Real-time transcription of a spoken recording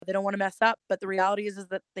They don't want to mess up. But the reality is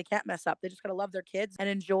that they can't mess up. They just got to love their kids and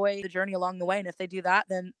enjoy the journey along the way. And if they do that,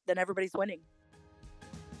 then everybody's winning.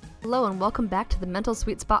 Hello and welcome back to the Mental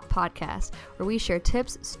Sweet Spot podcast, where we share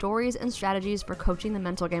tips, stories, and strategies for coaching the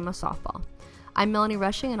mental game of softball. I'm Melanie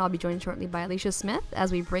Rushing, and I'll be joined shortly by Alicia Smith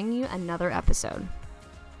as we bring you another episode.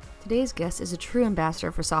 Today's guest is a true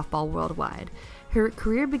ambassador for softball worldwide. Her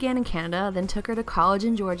career began in Canada, then took her to college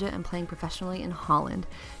in Georgia and playing professionally in Holland.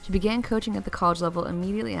 She began coaching at the college level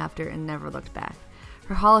immediately after and never looked back.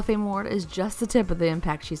 Her Hall of Fame award is just the tip of the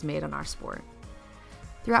impact she's made on our sport.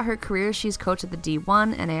 Throughout her career, she's coached at the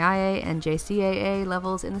D1, NAIA, and JCAA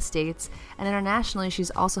levels in the States, and internationally,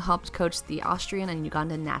 she's also helped coach the Austrian and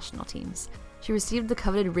Ugandan national teams. She received the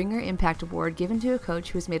coveted Ringer Impact Award given to a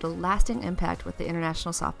coach who has made a lasting impact with the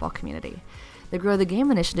international softball community. The Grow the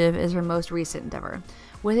Game initiative is her most recent endeavor.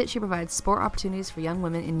 With it, she provides sport opportunities for young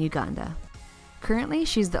women in Uganda. Currently,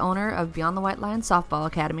 she's the owner of Beyond the White Line Softball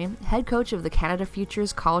Academy, head coach of the Canada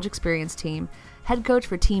Futures College Experience Team, head coach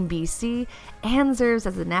for Team BC, and serves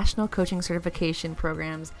as the National Coaching Certification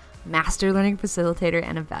Program's Master Learning Facilitator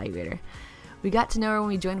and Evaluator. We got to know her when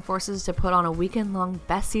we joined forces to put on a weekend-long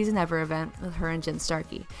Best Season Ever event with her and Jen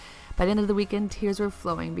Starkey. By the end of the weekend, tears were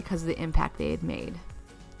flowing because of the impact they had made.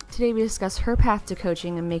 Today we discuss her path to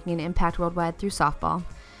coaching and making an impact worldwide through softball,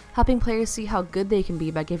 helping players see how good they can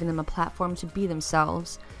be by giving them a platform to be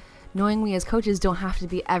themselves, knowing we as coaches don't have to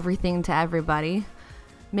be everything to everybody,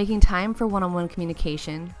 making time for one-on-one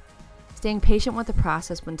communication, staying patient with the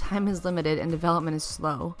process when time is limited and development is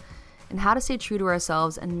slow, and how to stay true to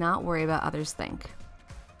ourselves and not worry about others think.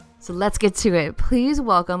 So let's get to it. Please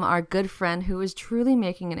welcome our good friend who is truly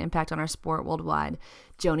making an impact on our sport worldwide,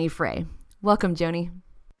 Joni Frey. Welcome, Joni.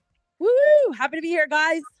 Woo! Happy to be here,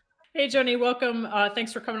 guys. Hey, Joni, welcome.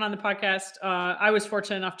 Thanks for coming on the podcast. I was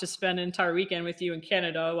fortunate enough to spend an entire weekend with you in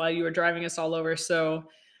Canada while you were driving us all over. So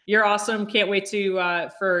you're awesome. Can't wait to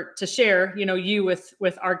share, you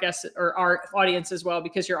with our guests or our audience as well,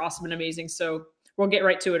 because you're awesome and amazing. So we'll get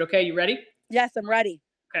right to it. Okay. You ready? Yes, I'm ready.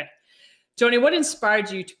 Okay. Joni, what inspired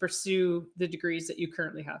you to pursue the degrees that you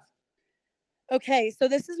currently have? Okay. So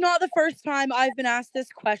this is not the first time I've been asked this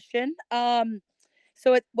question.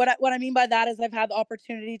 What I mean by that is I've had the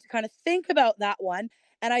opportunity to kind of think about that one.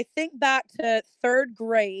 And I think back to third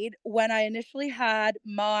grade when I initially had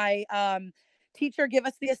my teacher give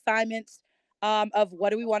us the assignment of what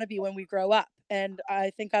do we want to be when we grow up. And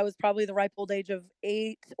I think I was probably the ripe old age of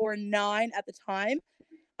 8 or 9 at the time.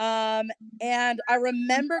 And I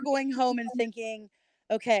remember going home and thinking,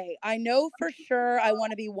 okay, I know for sure I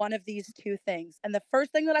want to be one of these two things. And the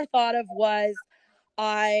first thing that I thought of was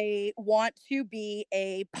I want to be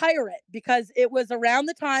a pirate because it was around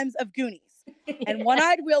the times of Goonies. And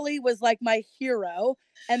One-Eyed Willie was like my hero,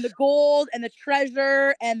 and the gold and the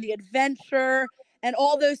treasure and the adventure and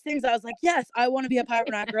all those things. I was like, yes, I want to be a pirate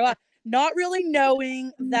when I grow up, not really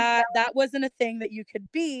knowing that that wasn't a thing that you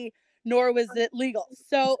could be, nor was it legal.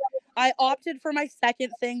 So I opted for my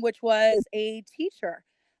second thing, which was a teacher.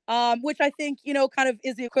 Which I think, kind of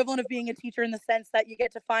is the equivalent of being a teacher in the sense that you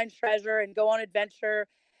get to find treasure and go on adventure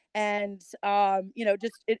and,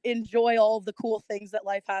 just enjoy all of the cool things that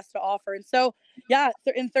life has to offer. And so, yeah,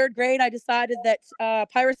 in third grade, I decided that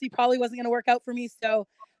piracy probably wasn't going to work out for me. So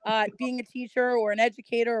being a teacher or an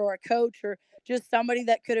educator or a coach or just somebody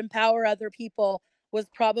that could empower other people was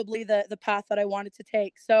probably the path that I wanted to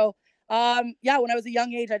take. So, when I was a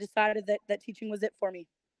young age, I decided that teaching was it for me.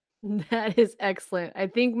 That is excellent. I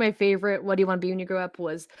think my favorite, what do you want to be when you grow up,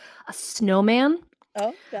 was a snowman.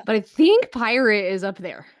 Oh, yeah. But I think pirate is up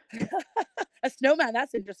there. A snowman.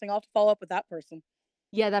 That's interesting. I'll have to follow up with that person.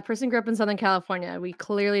 Yeah, that person grew up in Southern California. We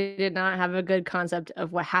clearly did not have a good concept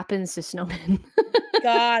of what happens to snowmen.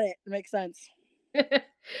 Got it. Makes sense.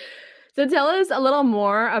 So tell us a little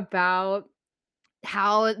more about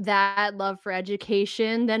how that love for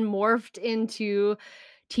education then morphed into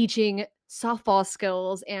teaching softball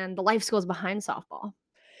skills and the life skills behind softball.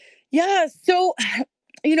 Yeah. So,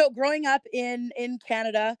 growing up in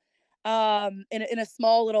Canada, in a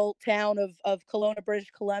small little town of Kelowna, British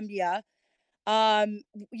Columbia,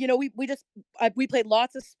 we played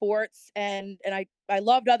lots of sports and I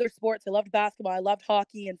loved other sports. I loved basketball. I loved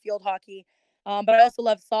hockey and field hockey. But I also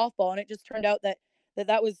loved softball, and it just turned out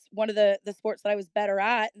that was one of the sports that I was better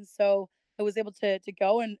at. And so I was able to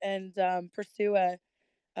go and pursue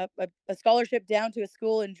a scholarship down to a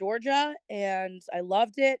school in Georgia, and I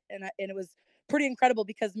loved it. And it was pretty incredible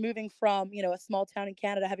because moving from, a small town in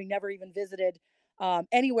Canada, having never even visited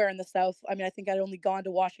anywhere in the South. I mean, I think I'd only gone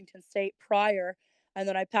to Washington State prior. And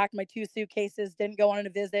then I packed my 2 suitcases, didn't go on a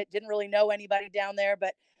visit, didn't really know anybody down there,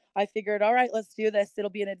 but I figured, all right, let's do this. It'll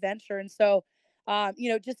be an adventure. And so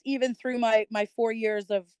just even through my 4 years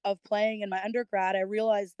of playing in my undergrad, I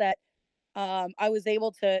realized that I was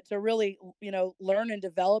able to really, learn and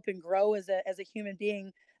develop and grow as a human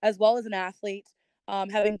being as well as an athlete,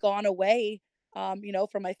 having gone away,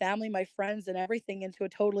 from my family, my friends, and everything into a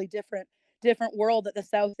totally different world that the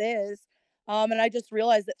South is. And I just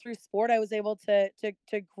realized that through sport, I was able to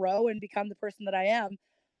grow and become the person that I am,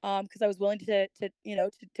 because I was willing to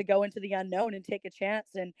go into the unknown and take a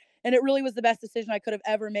chance, and it really was the best decision I could have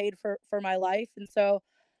ever made for my life. And so,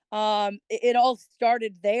 it all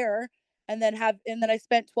started there, and then I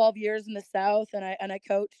spent 12 years in the South, and I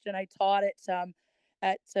coached and I taught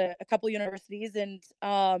at a couple universities, and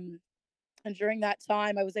during that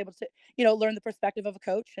time I was able to learn the perspective of a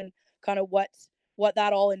coach and kind of what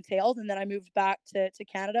that all entailed. And then I moved back to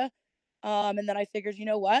Canada, and then I figured, you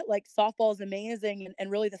know what, like softball is amazing,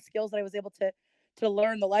 and really the skills that I was able to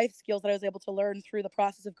learn, the life skills that I was able to learn through the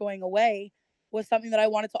process of going away, was something that I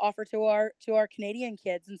wanted to offer to our Canadian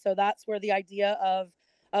kids. And so that's where the idea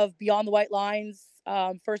of Beyond the White Lines,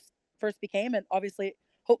 first became. And obviously,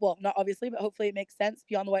 well, not obviously, but hopefully it makes sense.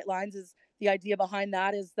 Beyond the White Lines is the idea behind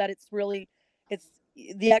that, is that it's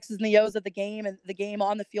the X's and the O's of the game, and the game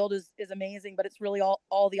on the field is amazing, but it's really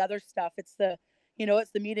all the other stuff. It's the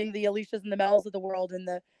meeting the Alicias and the Mels of the world, and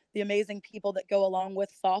the amazing people that go along with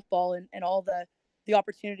softball, and all the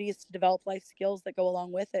opportunities to develop life skills that go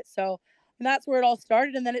along with it. So, and that's where it all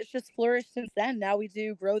started, and then it's just flourished since then. Now we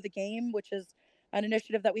do Grow the Game, which is an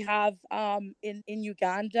initiative that we have, in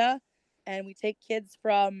Uganda, and we take kids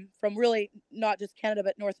from really not just Canada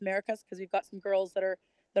but North America, because we've got some girls that are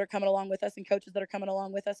coming along with us, and coaches that are coming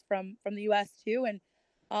along with us from the U.S. too. And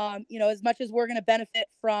as much as we're going to benefit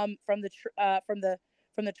from the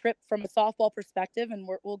trip from a softball perspective, and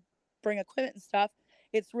we'll bring equipment and stuff,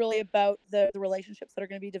 it's really about the relationships that are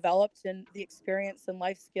going to be developed, and the experience and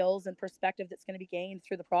life skills and perspective that's going to be gained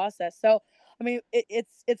through the process. So, I mean,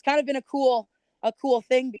 it's kind of been a cool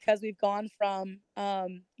thing, because we've gone from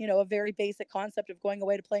a very basic concept of going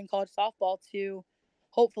away to playing college softball to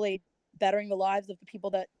hopefully bettering the lives of the people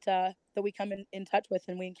that we come in touch with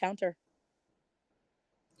and we encounter.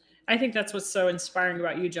 I think that's what's so inspiring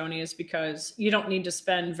about you, Joni, is because you don't need to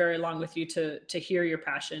spend very long with you to hear your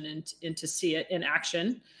passion and to see it in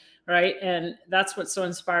action, right? And that's what's so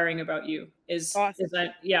inspiring about you Awesome. is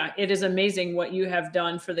that, yeah, it is amazing what you have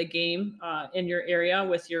done for the game in your area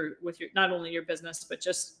with your not only your business but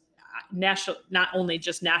just national, not only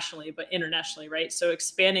just nationally but internationally, right? So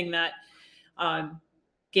expanding that um,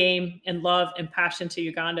 game and love and passion to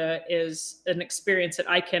Uganda is an experience that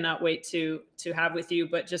I cannot wait to have with you.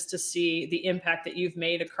 But just to see the impact that you've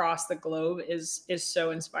made across the globe is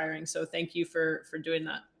so inspiring. So thank you for doing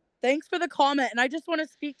that. Thanks for the comment, and I just want to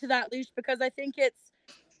speak to that, Leash, because I think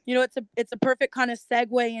it's a perfect kind of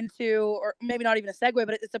segue into, or maybe not even a segue,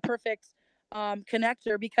 but it's a perfect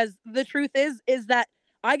connector, because the truth is that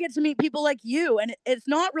I get to meet people like you, and it's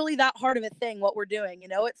not really that hard of a thing what we're doing.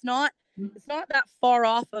 It's not that far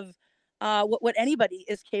off of what anybody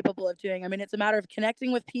is capable of doing. I mean, it's a matter of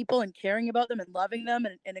connecting with people and caring about them and loving them,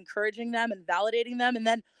 and encouraging them and validating them, and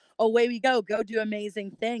then away we go do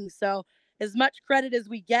amazing things. So, as much credit as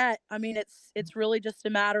we get, I mean, it's really just a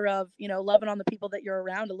matter of loving on the people that you're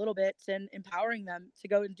around a little bit, and empowering them to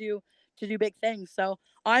go and do big things. So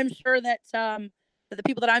I'm sure that the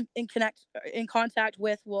people that I'm in contact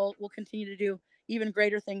with will continue to do even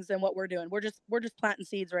greater things than what we're doing. We're just planting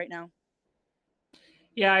seeds right now.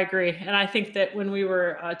 Yeah, I agree. And I think that when we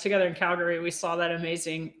were together in Calgary, we saw that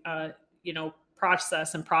amazing,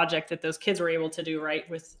 process and project that those kids were able to do, right?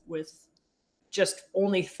 With just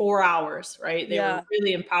only 4 hours, right? They were Yeah,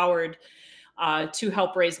 really empowered to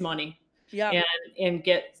help raise money yeah, and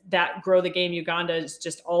get that Grow the Game Uganda is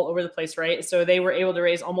just all over the place, right? So they were able to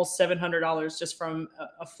raise almost $700 just from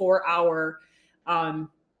a 4 hour um,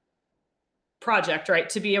 project, right?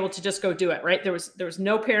 To be able to just go do it, right? There was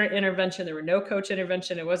no parent intervention, there were no coach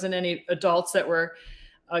intervention, it wasn't any adults that were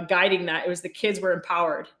guiding that. It was the kids were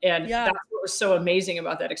empowered, and yeah. that's what was so amazing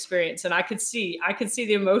about that experience. And I could see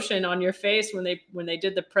the emotion on your face when they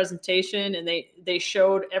did the presentation, and they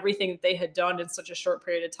showed everything that they had done in such a short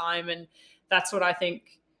period of time. And that's what I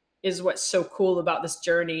think is what's so cool about this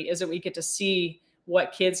journey, is that we get to see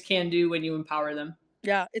what kids can do when you empower them.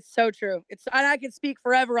 Yeah, it's so true. And I could speak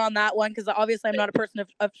forever on that one, because obviously I'm not a person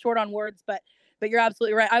of short on words, but you're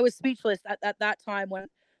absolutely right. I was speechless at that time when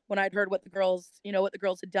I'd heard what the girls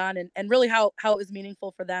had done, and really how it was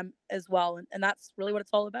meaningful for them as well. And that's really what it's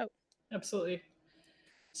all about. Absolutely.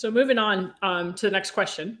 So moving on to the next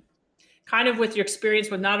question, kind of with your experience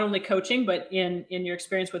with not only coaching but in your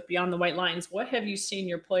experience with Beyond the White Lines, what have you seen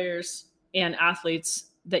your players and athletes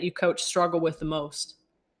that you coach struggle with the most?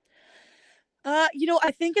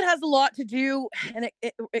 I think it has a lot to do, and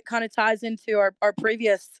it kind of ties into our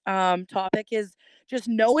previous topic, is just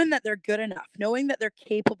knowing that they're good enough, knowing that they're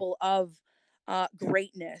capable of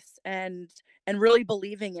greatness, and really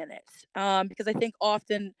believing in it. Because I think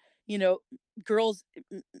often, you know, girls,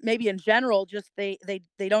 maybe in general, just they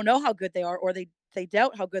don't know how good they are, or they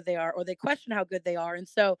doubt how good they are, or they question how good they are, and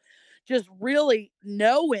so just really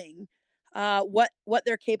knowing what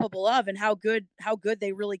they're capable of, and how good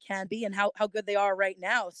they really can be, and how good they are right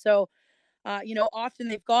now. So often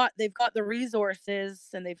they've got the resources,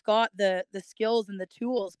 and they've got the skills and the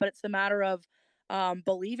tools, but it's a matter of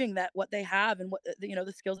believing that what they have, and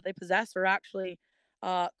the skills that they possess are actually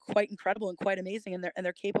quite incredible and quite amazing, and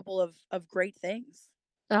they're capable of great things.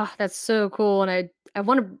 Oh, that's so cool. And I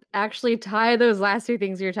want to actually tie those last two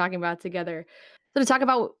things you're talking about together. So to talk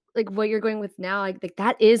about like what you're going with now, like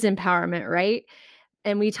that is empowerment, right?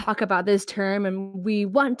 And we talk about this term and we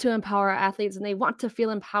want to empower our athletes and they want to feel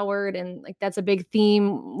empowered. And like that's a big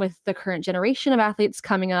theme with the current generation of athletes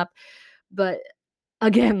coming up. But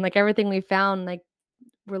again, like everything we found, like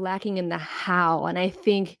we're lacking in the how. And I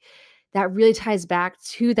think that really ties back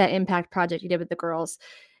to that impact project you did with the girls.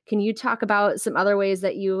 Can you talk about some other ways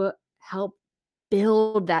that you help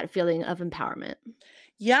build that feeling of empowerment?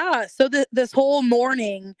 Yeah. So this whole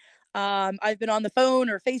morning, I've been on the phone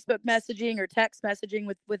or Facebook messaging or text messaging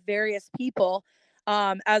with various people,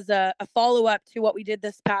 as a follow up to what we did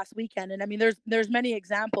this past weekend. And I mean, there's many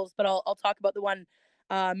examples, but I'll talk about the one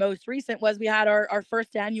most recent. Was we had our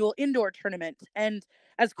first annual indoor tournament, and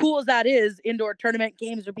as cool as that is, indoor tournament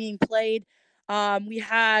games are being played. We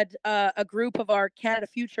had a group of our Canada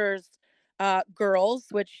Futures girls,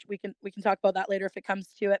 which we can talk about that later if it comes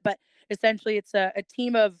to it, but essentially it's a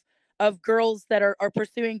team of girls that are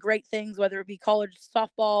pursuing great things, whether it be college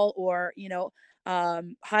softball or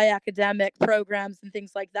high academic programs and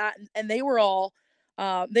things like that, and they were all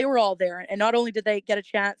there. And not only did they get a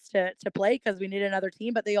chance to play because we needed another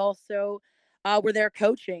team, but they also were there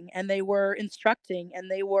coaching, and they were instructing, and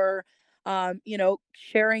they were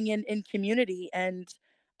sharing in community, and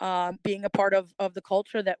being a part of the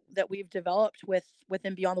culture that we've developed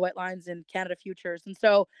within Beyond the White Lines and Canada Futures. And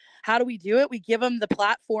so, how do we do it? We give them the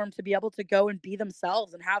platform to be able to go and be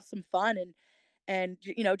themselves and have some fun, and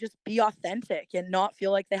just be authentic, and not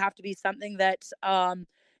feel like they have to be something that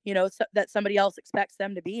that somebody else expects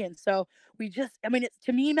them to be. And so I mean, it's,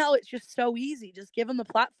 to me, Mel, it's just so easy. Just give them the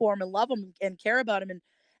platform and love them and care about them,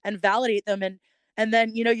 and validate them, and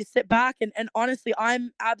then you sit back, and honestly,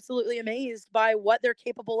 I'm absolutely amazed by what they're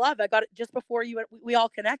capable of. I got it just before we all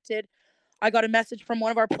connected. I got a message from one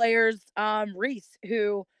of our players, Reese,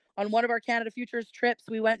 who, on one of our Canada Futures trips,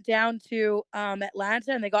 we went down to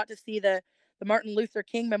Atlanta, and they got to see the Martin Luther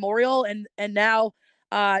King Memorial, and now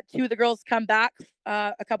two of the girls come back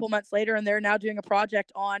a couple months later, and they're now doing a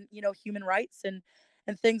project on human rights and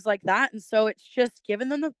things like that. And so it's just giving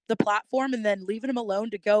them the platform, and then leaving them alone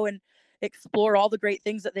to go and explore all the great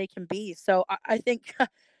things that they can be. So I think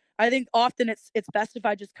I think often it's best if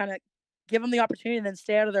I just kind of give them the opportunity and then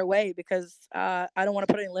stay out of their way, because I don't want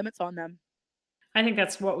to put any limits on them. I think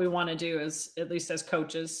that's what we want to do, as at least as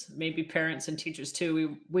coaches, maybe parents and teachers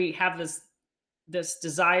too. We have this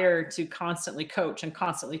desire to constantly coach and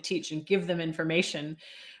constantly teach and give them information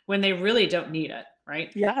when they really don't need it,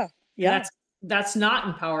 right? Yeah, And yeah, that's not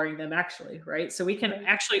empowering them, actually, right? So we can right.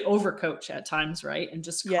 actually overcoach at times, right? And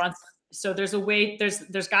just Yes, constant. So there's a way,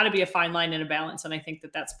 there's got to be a fine line and a balance, and I think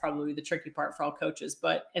that that's probably the tricky part for all coaches.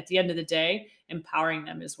 But at the end of the day, empowering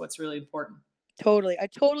them is what's really important. totally. I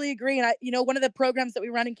totally agree. And one of the programs that we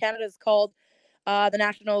run in Canada is called the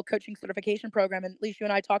National Coaching Certification Program. And Leisha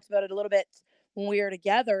and I talked about it a little bit when we were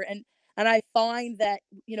together. And I find that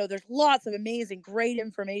there's lots of amazing, great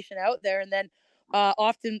information out there. And then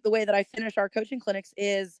often the way that I finish our coaching clinics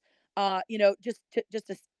is, just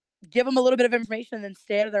to give them a little bit of information and then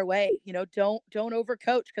stay out of their way. Don't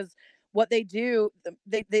overcoach, because what they do,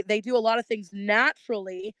 they do a lot of things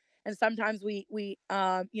naturally, and sometimes we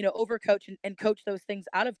overcoach, and coach those things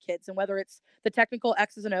out of kids. And whether it's the technical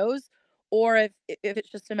X's and O's, or if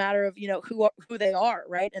it's just a matter of who they are,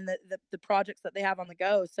 right, and the projects that they have on the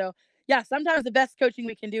go. So yeah, sometimes the best coaching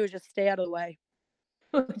we can do is just stay out of the way.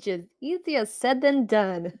 Which is easier said than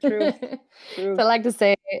done. Truth. So I Truth. like to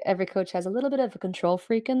say every coach has a little bit of a control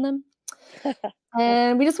freak in them.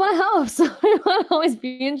 And we just want to help. So we want to always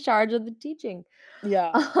be in charge of the teaching.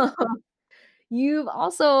 Yeah. You've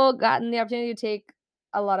also gotten the opportunity to take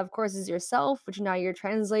a lot of courses yourself, which now you're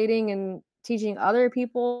translating and teaching other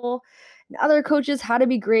people and other coaches how to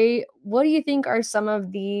be great. What do you think are some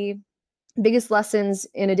of the biggest lessons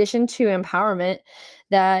in addition to empowerment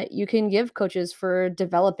that you can give coaches for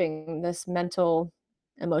developing this mental,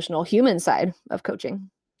 emotional, human side of coaching?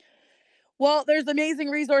 Well, there's amazing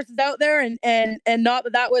resources out there, and not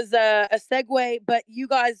that that was a segue, but you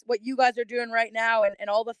guys, what you guys are doing right now, and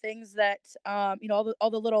all the things that all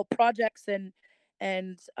the little projects and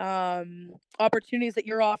opportunities that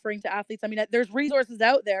you're offering to athletes. I mean, there's resources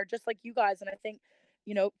out there just like you guys, and I think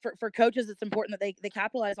for coaches, it's important that they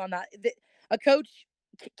capitalize on that. A coach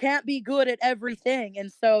can't be good at everything,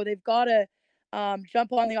 and so they've got to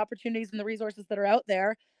jump on the opportunities and the resources that are out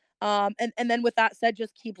there. And then with that said,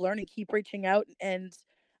 just keep learning, keep reaching out, and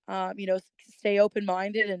stay open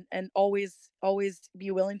minded, and always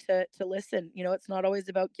be willing to listen. It's not always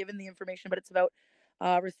about giving the information, but it's about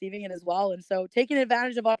receiving it as well. And so taking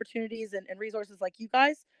advantage of opportunities and resources like you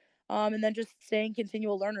guys, and then just staying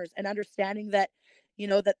continual learners and understanding that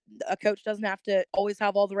that a coach doesn't have to always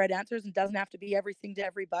have all the right answers and doesn't have to be everything to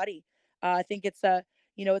everybody. I think it's a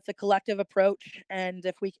collective approach, and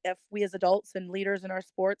if we as adults and leaders in our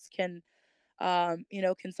sports can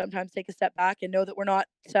sometimes take a step back and know that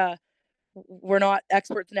we're not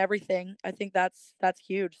experts in everything. I think that's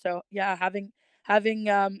huge. So yeah, having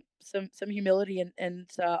some humility and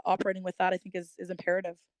operating with that, I think is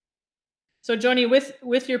imperative. So, Joni,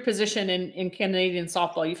 with your position in Canadian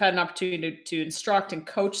softball, you've had an opportunity to instruct and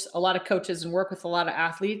coach a lot of coaches and work with a lot of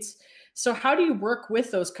athletes. So, how do you work with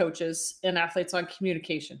those coaches and athletes on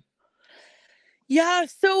communication? Yeah,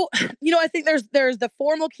 so I think there's the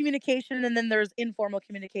formal communication, and then there's informal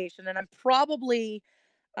communication, and I'm probably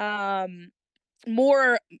um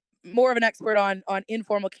more more of an expert on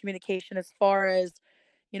informal communication, as far as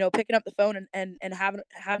picking up the phone and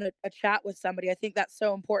having a chat with somebody. I think that's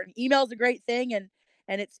so important. Email's a great thing, and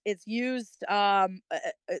it's used by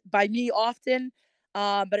me often,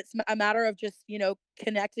 but it's a matter of just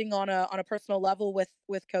connecting on a personal level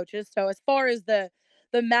with coaches. So as far as the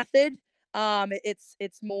method,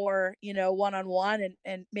 it's more one on one,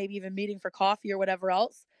 and maybe even meeting for coffee or whatever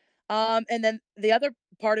else. And then the other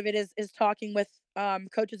part of it is talking with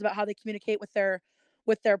coaches about how they communicate with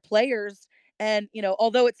their players. And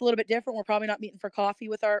although it's a little bit different, we're probably not meeting for coffee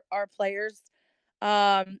with our players.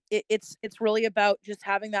 It's really about just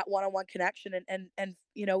having that one-on-one connection, and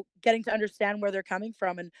getting to understand where they're coming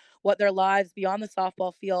from and what their lives beyond the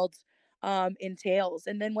softball field entails.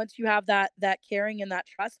 And then once you have that caring and that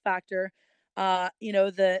trust factor,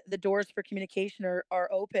 the doors for communication are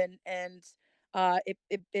open, and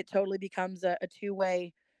it totally becomes a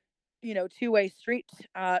two-way street,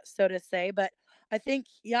 so to say. But I think,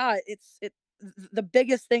 yeah, the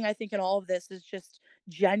biggest thing I think in all of this is just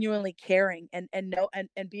genuinely caring, and know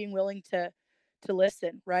and being willing to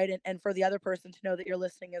listen, right? And for the other person to know that you're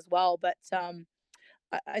listening as well. But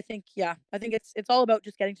I think, yeah, I think it's all about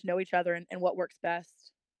just getting to know each other, and what works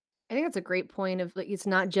best. I think that's a great point of like it's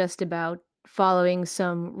not just about following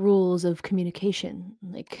some rules of communication.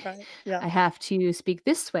 Like Right. Yeah. I have to speak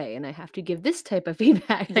this way and I have to give this type of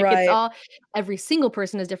feedback. Like it's Right. all every single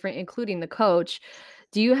person is different, including the coach.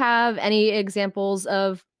 Do you have any examples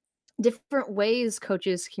of different ways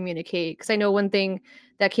coaches communicate? Because I know one thing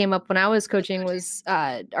that came up when I was coaching was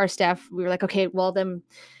our staff. We were like, okay, well, then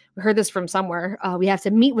we heard this from somewhere. We have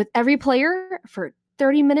to meet with every player for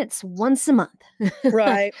 30 minutes once a month. Like,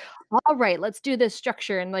 Right. all right, let's do this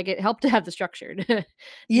structure. And like it helped to have the structured, not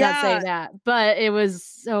say Yeah. that, but it was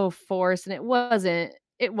so forced and it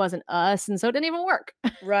wasn't us. And so it didn't even work.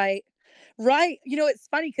 Right. Right. It's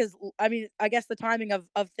funny because I mean, I guess the timing of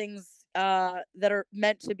things that are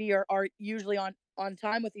meant to be are usually on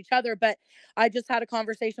time with each other. But I just had a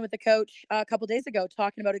conversation with the coach a couple days ago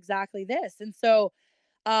talking about exactly this. And so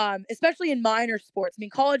especially in minor sports, I mean,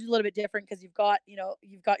 college is a little bit different because you've got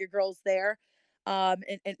your girls there. And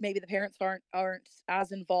maybe the parents aren't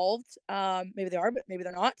as involved. Maybe they are, but maybe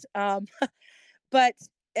they're not. But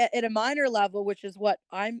at a minor level, which is what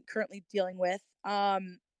I'm currently dealing with,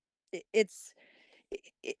 it, it's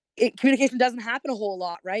communication doesn't happen a whole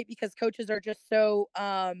lot, right? Because coaches are just so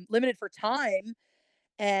limited for time,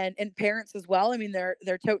 and parents as well. I mean, they're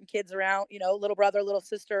toting kids around, little brother, little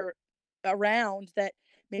sister around, that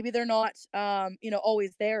maybe they're not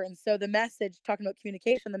always there. And so the message, talking about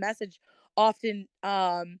communication, the message often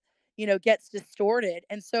gets distorted.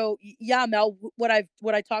 And so yeah, Mel, what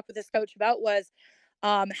I talked with this coach about was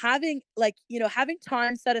having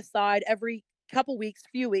time set aside every couple weeks,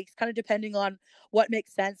 few weeks, kind of depending on what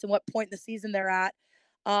makes sense and what point in the season they're at.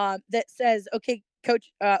 That says, okay,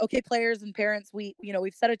 coach, okay, players and parents, we've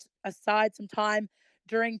set aside some time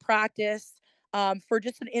during practice for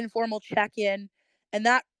just an informal check-in, and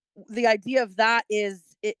that the idea of that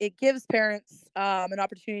it gives parents an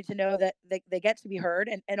opportunity to know that they get to be heard,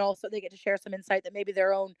 and also they get to share some insight that maybe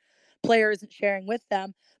their own player isn't sharing with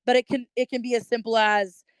them. But it can be as simple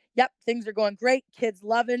as, yep, things are going great, kids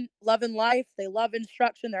loving life, they love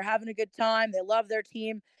instruction, they're having a good time, they love their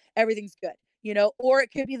team, everything's good, or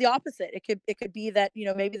it could be the opposite. It could be that,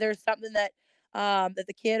 maybe there's something that that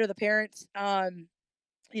the kid or the parent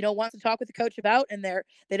wants to talk with the coach about, and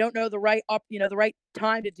they don't know the right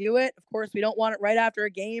time to do it. Of course, we don't want it right after a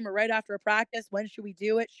game or right after a practice. When should we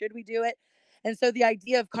do it? Should we do it? And so the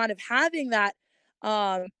idea of kind of having that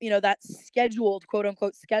that scheduled, quote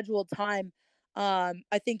unquote, scheduled time,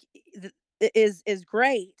 I think is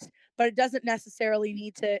great, but it doesn't necessarily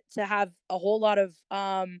need to have a whole lot of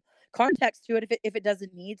context to it if it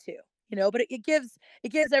doesn't need to. But it gives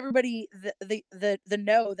everybody the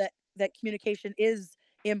know that communication is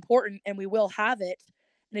important, and we will have it.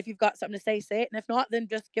 And if you've got something to say it. And if not, then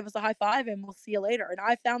just give us a high five and we'll see you later. And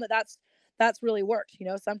I found that that's really worked.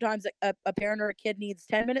 Sometimes a parent or a kid needs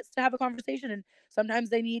 10 minutes to have a conversation, and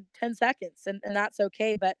sometimes they need 10 seconds, and that's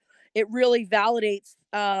okay. But it really validates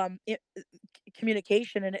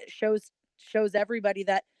communication, and it shows everybody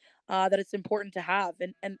that it's important to have.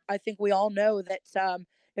 And I think we all know that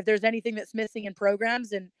if there's anything that's missing in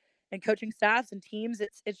programs and coaching staffs and teams,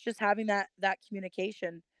 it's just having that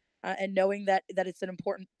communication, and knowing that it's an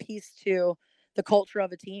important piece to the culture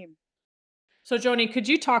of a team. So, Joni, could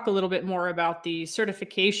you talk a little bit more about the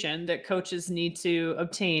certification that coaches need to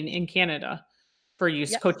obtain in Canada for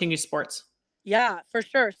use Yes. coaching youth sports? Yeah, for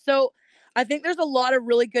sure. So I think there's a lot of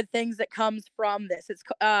really good things that comes from this.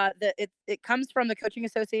 It comes from the Coaching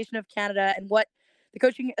Association of Canada, and what the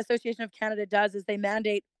Coaching Association of Canada does is they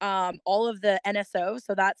mandate all of the NSO,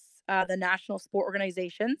 so that's the national sport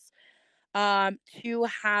organizations, to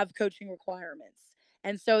have coaching requirements.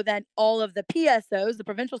 And so then all of the PSOs, the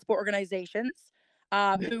provincial sport organizations,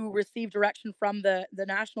 who receive direction from the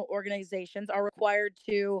national organizations, are required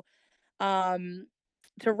um,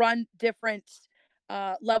 to run different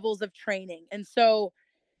levels of training. And so,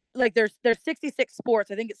 like, there's 66 sports.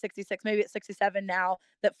 I think it's 66, maybe it's 67 now,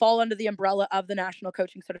 that fall under the umbrella of the National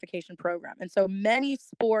Coaching Certification Program. And so many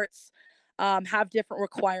sports have different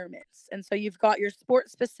requirements. And so you've got your sport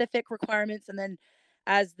specific requirements, and then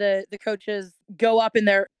as the coaches go up in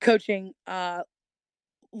their coaching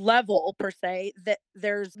level per se, that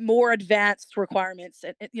there's more advanced requirements,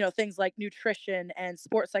 and things like nutrition and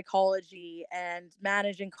sports psychology and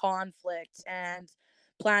managing conflict and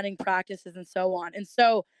planning practices and so on. And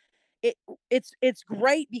so it's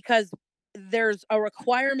great because there's a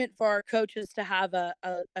requirement for our coaches to have a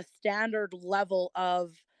standard level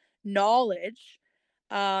of knowledge,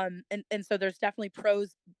 and so there's definitely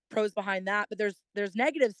pros behind that, but there's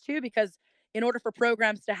negatives too, because in order for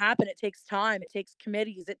programs to happen, it takes time, it takes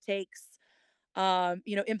committees, it takes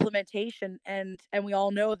implementation, and we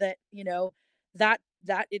all know that that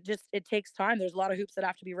it takes time. There's a lot of hoops that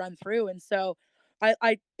have to be run through. And so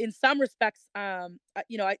I in some respects,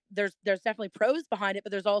 there's definitely pros behind it,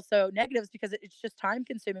 but there's also negatives because it's just time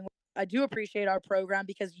consuming. I do appreciate our program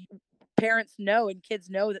because parents know and kids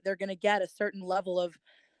know that they're going to get a certain level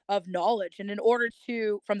of knowledge, and in order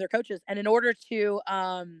to from their coaches, and in order to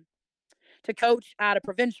coach at a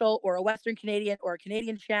provincial or a Western Canadian or a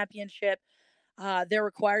Canadian championship, they're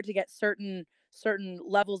required to get certain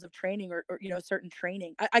levels of training, or certain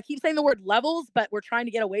training. I keep saying the word levels, but we're trying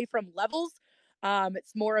to get away from levels.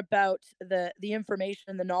 It's more about the information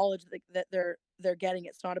and the knowledge that they're getting.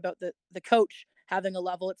 It's not about the coach having a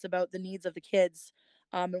level. It's about the needs of the kids,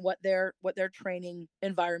 and what their training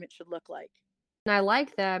environment should look like. And I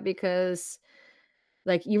like that because,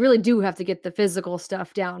 like, you really do have to get the physical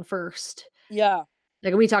stuff down first. Yeah,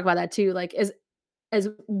 Like, we talk about that too. Like, as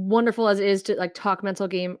wonderful as it is to, like, talk mental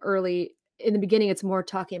game early, in the beginning, it's more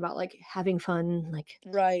talking about, like, having fun, like,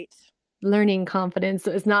 right, learning confidence.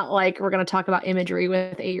 So it's not like we're gonna talk about imagery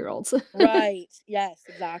with 8-year-olds. right. Yes,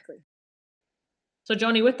 exactly. So,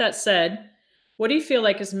 Joni, with that said, what do you feel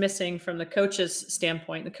like is missing from the coach's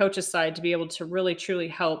standpoint, the coach's side, to be able to really truly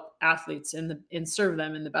help athletes and serve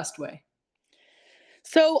them in the best way?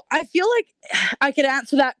 So I feel like I could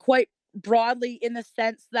answer that quite broadly, in the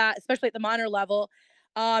sense that, especially at the minor level,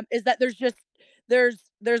 is that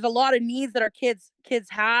there's a lot of needs that our kids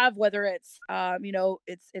have, whether it's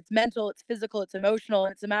it's mental, it's physical, it's emotional,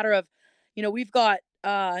 and it's a matter of, we've got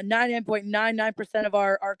 99.99% of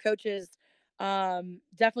our coaches,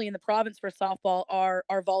 definitely in the province for softball, are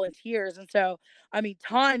volunteers. And so, I mean,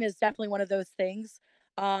 time is definitely one of those things.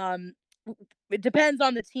 Um, it depends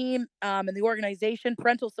on the team, and the organization.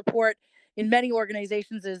 Parental support in many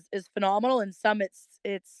organizations is phenomenal, and some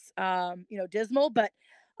it's dismal. But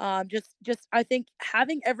Just I think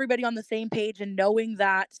having everybody on the same page and knowing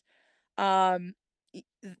that um,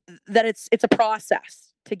 that it's a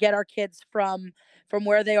process to get our kids from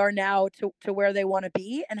where they are now to where they want to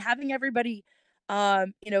be, and having everybody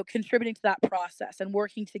contributing to that process and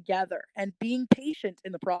working together and being patient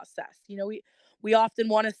in the process. We often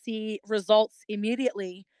want to see results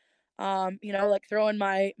immediately, like throwing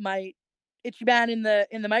my itchy band in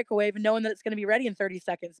the microwave and knowing that it's going to be ready in 30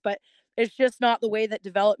 seconds. But it's just not the way that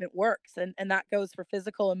development works. And that goes for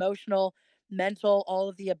physical, emotional, mental, all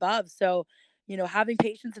of the above. So, having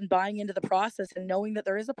patience and buying into the process and knowing that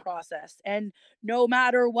there is a process, and no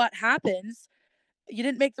matter what happens, you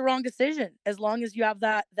didn't make the wrong decision, as long as you have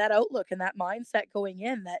that outlook and that mindset going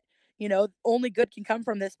in, that only good can come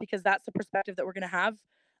from this, because that's the perspective that we're going to have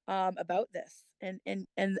about this, and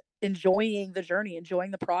enjoying the journey,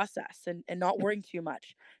 enjoying the process, and not worrying too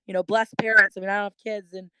much. Blessed parents. I mean, I don't have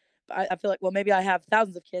kids, and I feel like, well, maybe I have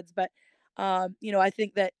thousands of kids, but I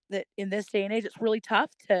think that in this day and age, it's really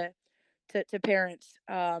tough to parent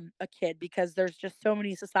a kid, because there's just so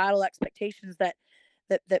many societal expectations that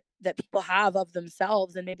people have of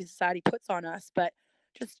themselves, and maybe society puts on us. But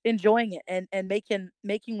just enjoying it, and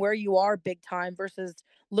making where you are big time versus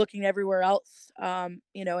looking everywhere else, and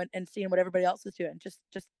seeing what everybody else is doing. Just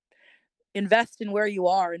invest in where you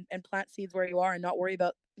are, and plant seeds where you are, and not worry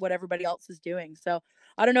about what everybody else is doing. So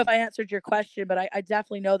I don't know if I answered your question, but I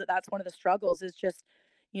definitely know that that's one of the struggles, is just,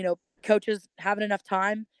 coaches having enough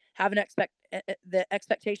time, having the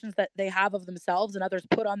expectations that they have of themselves and others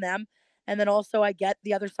put on them. And then also I get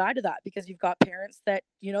the other side of that, because you've got parents that,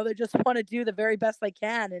 they just want to do the very best they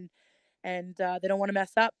can, and they don't want to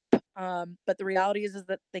mess up. But the reality is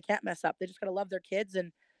that they can't mess up. They just got to love their kids,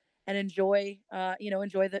 and enjoy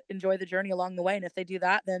the journey along the way. And if they do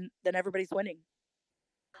that, then everybody's winning.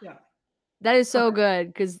 Yeah. That is so Okay. good,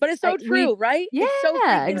 because But it's so true, right? It's so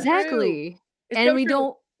yeah, freaking true. exactly. It's And so we true.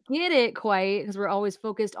 don't get it quite, because we're always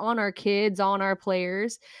focused on our kids, on our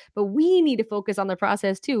players, but we need to focus on the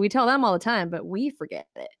process too. We tell them all the time, but we forget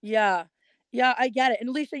it. Yeah. Yeah, I get it. And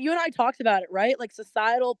Alicia, you and I talked about it, right? Like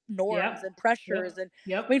societal Yep. norms and pressures, Yep. and I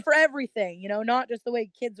Yep. mean, for everything, not just the way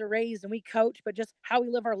kids are raised and we coach, but just how we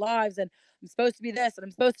live our lives. And I'm supposed to be this and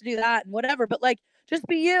I'm supposed to do that and whatever. But like, just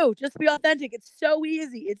be you, just be authentic. It's so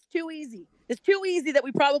easy. It's too easy. It's too easy that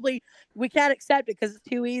we can't accept it because it's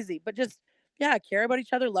too easy. But just, yeah, care about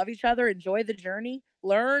each other, love each other, enjoy the journey,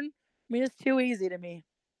 learn. I mean, it's too easy to me.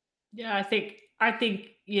 Yeah, I think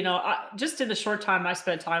just in the short time I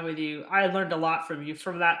spent time with you, I learned a lot from you,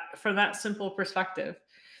 from that simple perspective.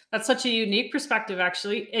 That's such a unique perspective,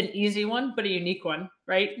 actually, an easy one, but a unique one,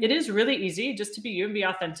 right? It is really easy just to be you and be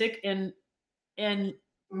authentic, and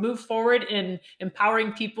move forward in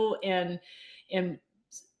empowering people, and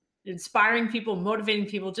inspiring people, motivating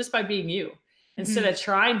people, just by being you, instead Mhm. of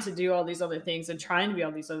trying to do all these other things and trying to be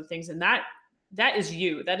all these other things. And that is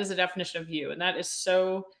you. That is a definition of you. And that is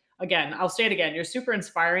so, again, I'll say it again, you're super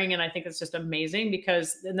inspiring. And I think it's just amazing,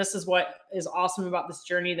 because, and this is what is awesome about this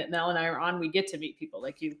journey that Mel and I are on. We get to meet people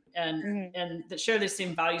like you, and Mhm. that share the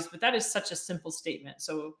same values, but that is such a simple statement.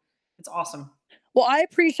 So it's awesome. Well, I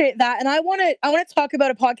appreciate that. And I want to talk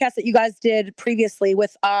about a podcast that you guys did previously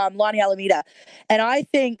with Lonnie Alameda. And I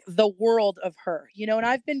think the world of her. And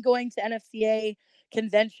I've been going to NFCA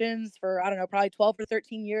conventions for, I don't know, probably 12 or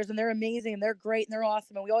 13 years, and they're amazing and they're great and they're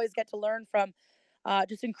awesome, and we always get to learn from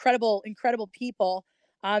just incredible people.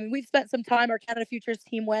 We've spent some time. Our Canada Futures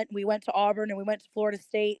team we went to Auburn and we went to Florida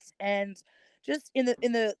State, and just in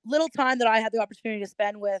the little time that I had the opportunity to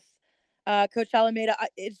spend with Coach Alameda,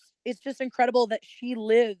 it's just incredible that she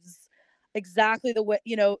lives exactly the way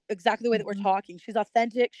that we're Mhm. talking. She's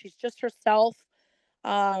authentic. She's just herself.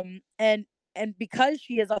 And because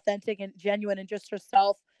she is authentic and genuine and just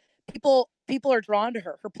herself, people are drawn to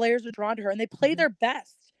her. Her players are drawn to her, and they play Mhm. their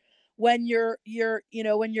best when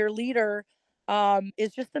when your leader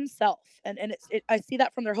is just themselves. And I see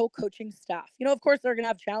that from their whole coaching staff. Of course they're gonna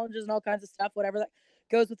have challenges and all kinds of stuff, whatever that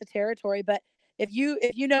goes with the territory. But if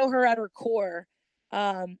you know her at her core,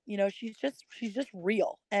 she's just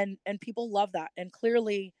real, and people love that. And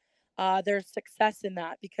clearly there's success in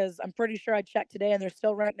that, because I'm pretty sure I checked today and they're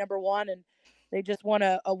still ranked number one, and they just won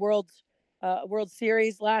a World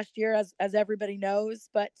Series last year, as everybody knows.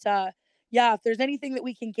 But yeah, if there's anything that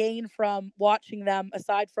we can gain from watching them,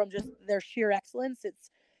 aside from just their sheer excellence,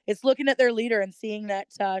 it's looking at their leader and seeing that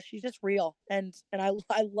she's just real, and I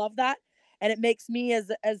love that. And it makes me, as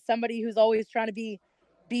somebody who's always trying to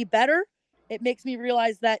be better, it makes me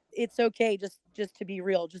realize that it's okay just to be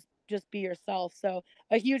real, just be yourself. So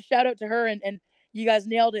a huge shout out to her, and you guys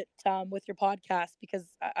nailed it with your podcast, because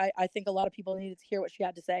I think a lot of people needed to hear what she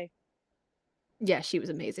had to say. Yeah, she was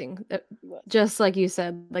amazing. She was. Just like you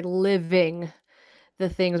said, like living the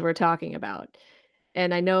things we're talking about.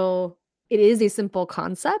 And I know it is a simple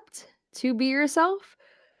concept to be yourself,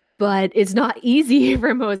 but it's not easy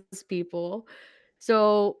for most people.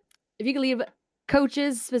 So, if you could leave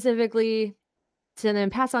coaches specifically to then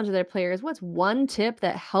pass on to their players, what's one tip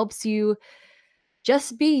that helps you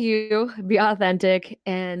just be you, be authentic,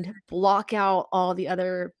 and block out all the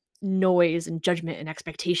other noise and judgment and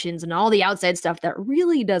expectations and all the outside stuff that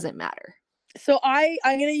really doesn't matter? So I'm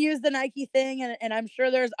gonna use the Nike thing, and I'm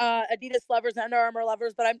sure there's Adidas lovers and Under Armour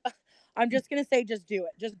lovers, but I'm just gonna say just do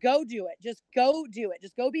it. Just go do it. Just go do it.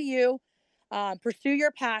 Just go be you. Pursue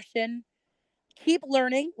your passion. Keep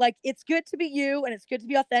learning. Like, it's good to be you, and it's good to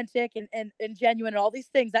be authentic and genuine and all these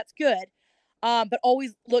things. That's good. But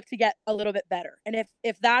always look to get a little bit better. And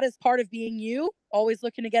if that is part of being you, always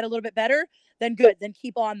looking to get a little bit better, then good. Then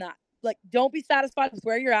keep on that. Like, don't be satisfied with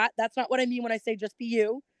where you're at. That's not what I mean when I say just be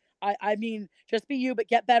you. I mean just be you, but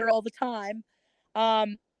get better all the time.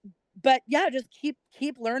 But yeah, just keep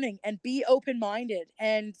learning and be open minded.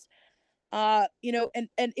 And and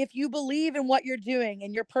if you believe in what you're doing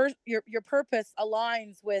and your purpose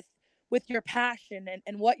aligns with your passion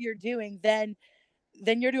and what you're doing, then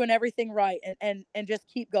you're doing everything right. And just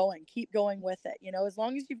keep going with it. As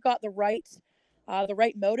long as you've got the right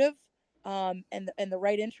motive, and the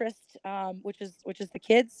right interest, which is the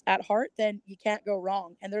kids at heart, then you can't go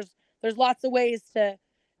wrong. And there's lots of ways to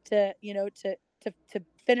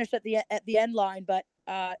finish at the end line, but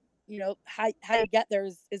how you get there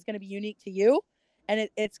is going to be unique to you, and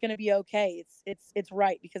it's going to be okay. It's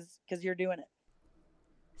right because you're doing it.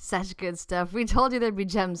 Such good stuff. We told you there'd be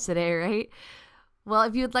gems today, right? Well,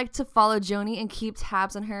 if you'd like to follow Joni and keep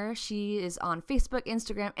tabs on her, she is on Facebook,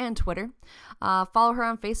 Instagram, and Twitter. Follow her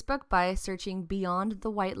on Facebook by searching Beyond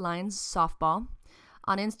the White Lines Softball.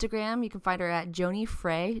 On Instagram, you can find her at Joni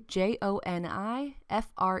Frey, JoniFrei.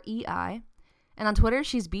 And on Twitter,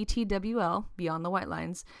 she's BTWL, Beyond the White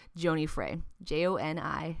Lines, Joni Frey,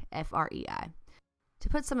 JoniFrei. To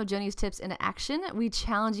put some of Joni's tips into action, we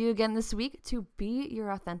challenge you again this week to be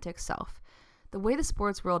your authentic self. The way the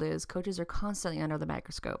sports world is, coaches are constantly under the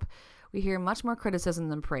microscope. We hear much more criticism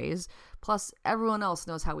than praise, plus everyone else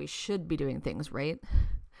knows how we should be doing things, right?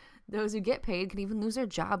 Those who get paid can even lose their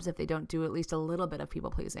jobs if they don't do at least a little bit of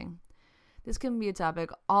people-pleasing. This can be a topic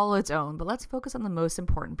all its own, but let's focus on the most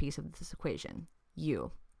important piece of this equation,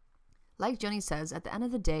 you. Like Joni says, at the end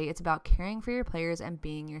of the day, it's about caring for your players and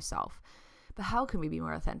being yourself. But how can we be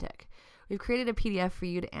more authentic? We've created a PDF for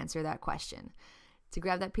you to answer that question. To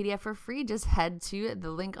grab that PDF for free, just head to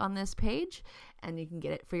the link on this page and you can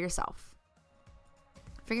get it for yourself.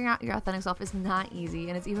 Figuring out your authentic self is not easy,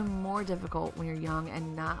 and it's even more difficult when you're young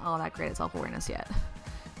and not all that great at self-awareness yet.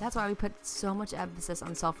 That's why we put so much emphasis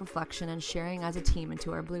on self-reflection and sharing as a team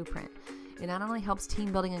into our blueprint. It not only helps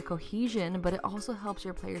team building and cohesion, but it also helps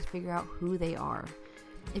your players figure out who they are.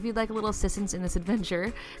 If you'd like a little assistance in this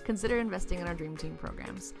adventure, consider investing in our Dream Team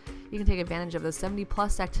programs. You can take advantage of the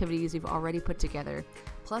 70+ activities we've already put together,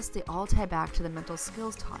 plus they all tie back to the mental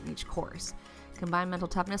skills taught in each course. Combine mental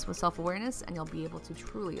toughness with self-awareness and you'll be able to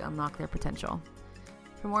truly unlock their potential.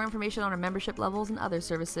 For more information on our membership levels and other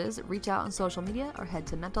services, reach out on social media or head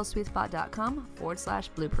to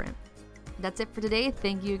mentalsweetspot.com/blueprint. That's it for today.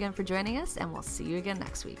 Thank you again for joining us, and we'll see you again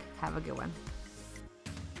next week. Have a good one.